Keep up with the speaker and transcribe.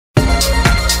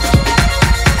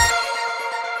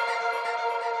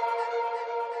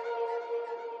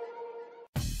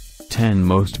10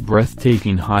 most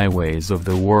breathtaking highways of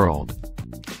the world.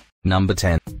 Number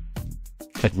 10.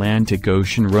 Atlantic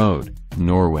Ocean Road,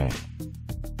 Norway.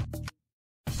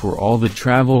 For all the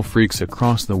travel freaks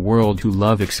across the world who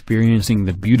love experiencing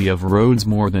the beauty of roads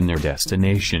more than their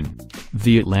destination,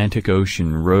 the Atlantic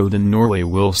Ocean Road in Norway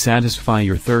will satisfy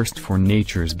your thirst for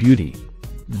nature's beauty.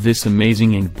 This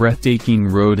amazing and breathtaking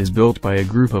road is built by a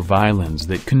group of islands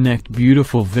that connect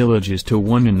beautiful villages to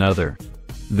one another.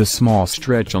 The small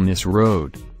stretch on this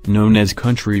road, known as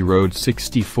Country Road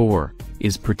 64,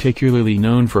 is particularly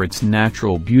known for its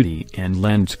natural beauty and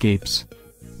landscapes.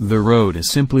 The road is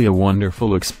simply a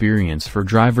wonderful experience for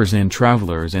drivers and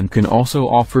travelers and can also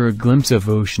offer a glimpse of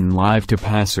ocean life to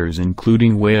passers,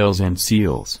 including whales and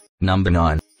seals. Number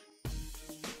 9.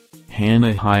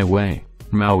 Hana Highway,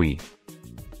 Maui.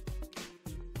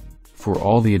 For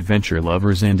all the adventure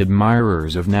lovers and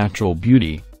admirers of natural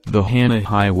beauty, the Hana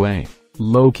Highway,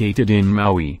 located in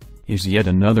Maui, is yet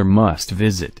another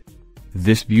must-visit.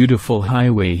 This beautiful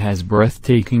highway has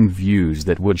breathtaking views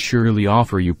that would surely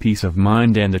offer you peace of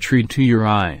mind and a treat to your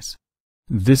eyes.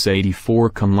 This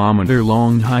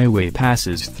 84-kilometer-long highway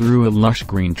passes through a lush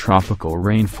green tropical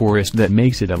rainforest that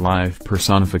makes it a live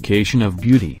personification of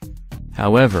beauty.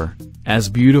 However, as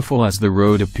beautiful as the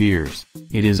road appears,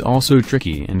 it is also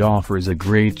tricky and offers a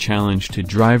great challenge to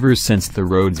drivers since the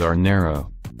roads are narrow.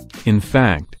 In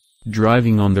fact,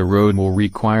 driving on the road will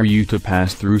require you to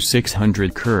pass through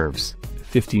 600 curves,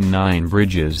 59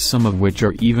 bridges, some of which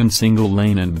are even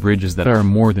single-lane, and bridges that are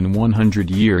more than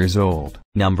 100 years old.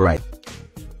 Number 8.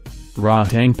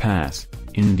 Rohtang Pass,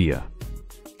 India.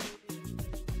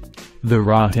 The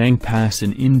Rohtang Pass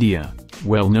in India,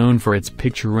 well known for its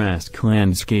picturesque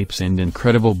landscapes and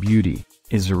incredible beauty,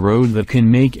 is a road that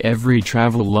can make every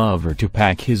travel lover to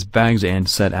pack his bags and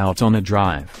set out on a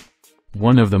drive.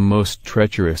 One of the most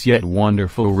treacherous yet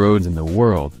wonderful roads in the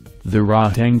world, the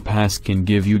Rohtang Pass can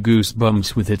give you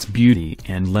goosebumps with its beauty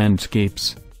and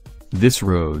landscapes. This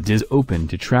road is open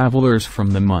to travelers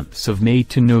from the months of May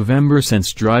to November,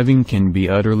 since driving can be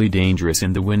utterly dangerous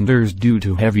in the winters due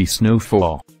to heavy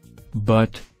snowfall.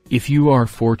 But, if you are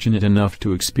fortunate enough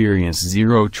to experience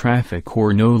zero traffic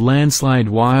or no landslide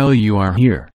while you are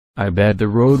here, I bet the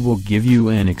road will give you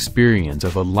an experience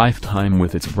of a lifetime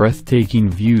with its breathtaking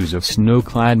views of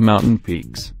snow-clad mountain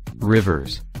peaks,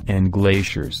 rivers, and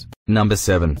glaciers. Number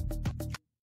 7.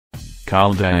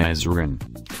 Val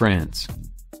d'Isère, France.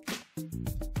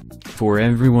 For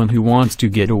everyone who wants to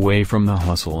get away from the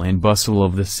hustle and bustle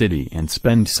of the city and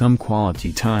spend some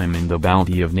quality time in the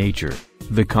bounty of nature,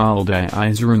 the Val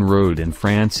d'Isère road in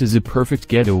France is a perfect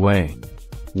getaway.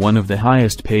 One of the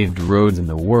highest paved roads in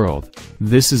the world,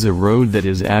 this is a road that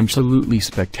is absolutely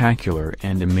spectacular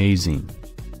and amazing.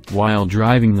 While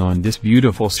driving on this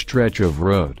beautiful stretch of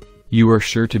road, you are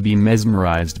sure to be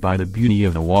mesmerized by the beauty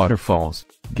of the waterfalls,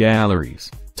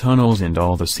 galleries, tunnels, and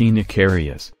all the scenic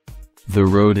areas. The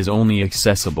road is only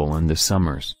accessible in the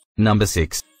summers. Number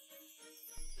 6.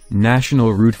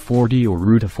 National Route 40 or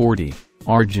Ruta 40,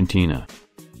 Argentina.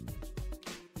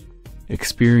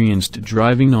 Experienced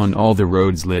driving on all the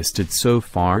roads listed so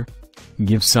far?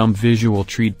 Give some visual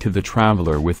treat to the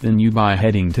traveler within you by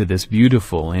heading to this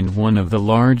beautiful and one of the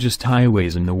largest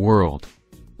highways in the world.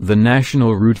 The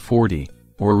National Route 40,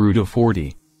 or Ruta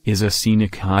 40, is a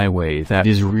scenic highway that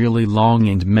is really long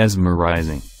and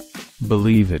mesmerizing.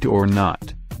 Believe it or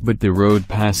not, but the road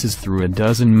passes through a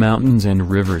dozen mountains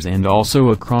and rivers and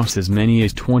also across as many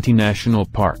as 20 national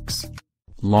parks.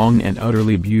 Long and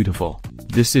utterly beautiful,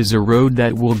 this is a road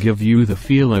that will give you the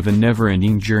feel of a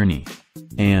never-ending journey.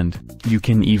 And, you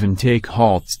can even take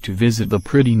halts to visit the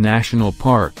pretty national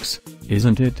parks,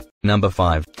 isn't it? Number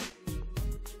 5.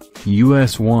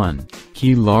 US 1,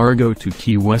 Key Largo to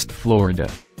Key West, Florida.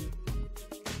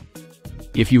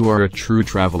 If you are a true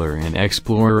traveler and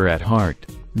explorer at heart,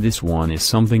 this one is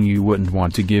something you wouldn't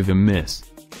want to give a miss.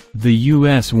 The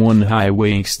US 1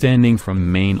 highway extending from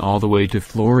Maine all the way to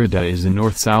Florida is a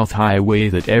north-south highway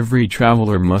that every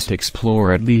traveler must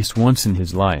explore at least once in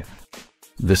his life.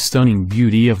 The stunning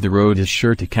beauty of the road is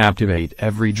sure to captivate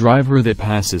every driver that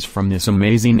passes from this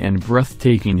amazing and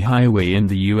breathtaking highway in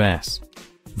the US.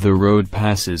 The road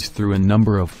passes through a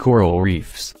number of coral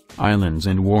reefs, islands,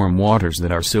 and warm waters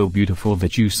that are so beautiful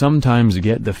that you sometimes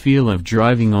get the feel of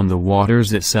driving on the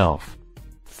waters itself.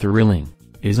 Thrilling,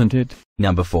 isn't it?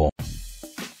 Number 4.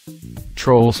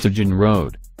 Trollstigen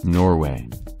Road, Norway.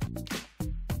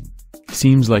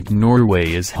 Seems like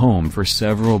Norway is home for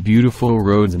several beautiful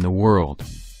roads in the world.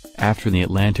 After the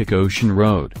Atlantic Ocean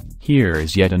Road, here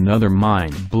is yet another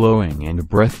mind-blowing and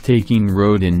breathtaking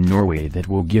road in Norway that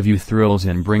will give you thrills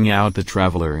and bring out the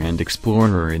traveler and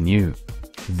explorer in you.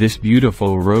 This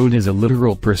beautiful road is a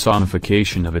literal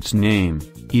personification of its name.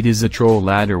 It is a troll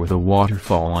ladder with a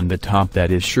waterfall on the top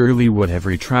that is surely what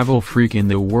every travel freak in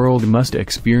the world must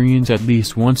experience at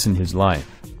least once in his life.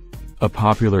 A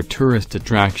popular tourist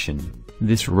attraction,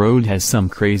 this road has some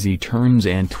crazy turns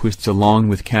and twists along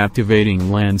with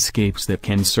captivating landscapes that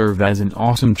can serve as an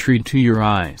awesome treat to your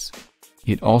eyes.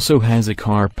 It also has a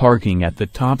car parking at the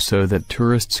top so that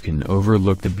tourists can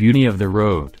overlook the beauty of the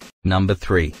road. Number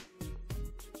 3.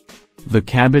 The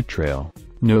Cabot Trail,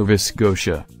 Nova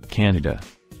Scotia, Canada.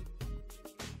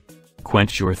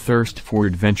 Quench your thirst for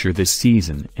adventure this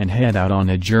season and head out on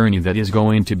a journey that is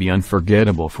going to be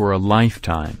unforgettable for a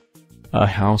lifetime. A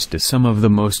house to some of the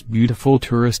most beautiful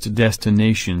tourist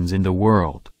destinations in the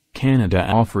world, Canada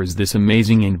offers this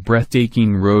amazing and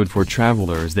breathtaking road for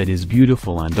travelers that is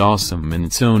beautiful and awesome in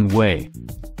its own way.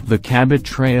 The Cabot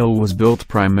Trail was built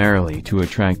primarily to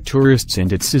attract tourists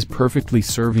and it is perfectly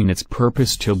serving its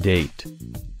purpose till date.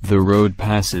 The road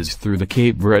passes through the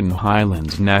Cape Breton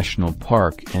Highlands National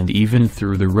Park and even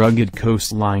through the rugged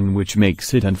coastline, which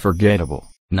makes it unforgettable.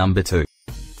 Number 2.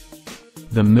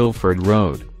 The Milford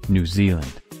Road, New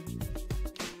Zealand.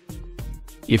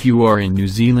 If you are in New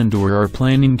Zealand or are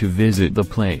planning to visit the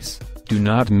place, do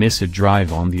not miss a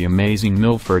drive on the amazing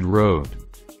Milford Road.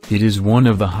 It is one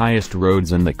of the highest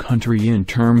roads in the country in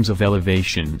terms of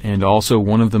elevation and also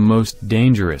one of the most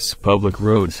dangerous public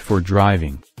roads for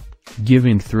driving.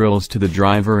 Giving thrills to the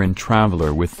driver and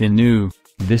traveler within you,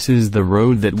 this is the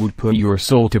road that would put your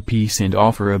soul to peace and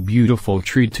offer a beautiful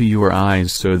treat to your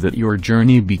eyes so that your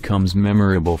journey becomes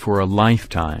memorable for a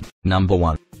lifetime. Number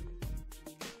 1.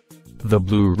 The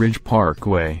Blue Ridge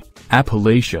Parkway,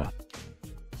 Appalachia.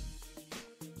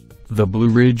 The Blue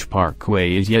Ridge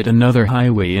Parkway is yet another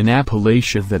highway in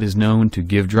Appalachia that is known to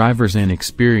give drivers an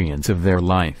experience of their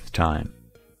lifetime.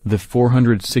 The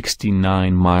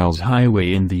 469 miles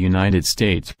highway in the United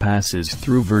States passes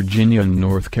through Virginia and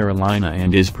North Carolina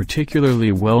and is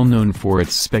particularly well known for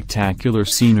its spectacular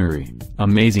scenery,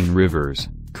 amazing rivers,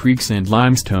 creeks and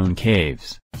limestone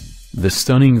caves. The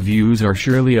stunning views are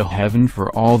surely a heaven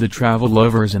for all the travel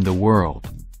lovers in the world.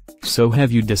 So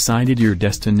have you decided your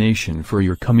destination for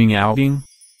your coming outing?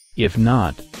 If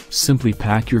not, simply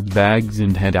pack your bags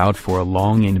and head out for a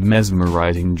long and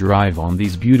mesmerizing drive on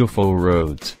these beautiful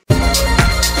roads.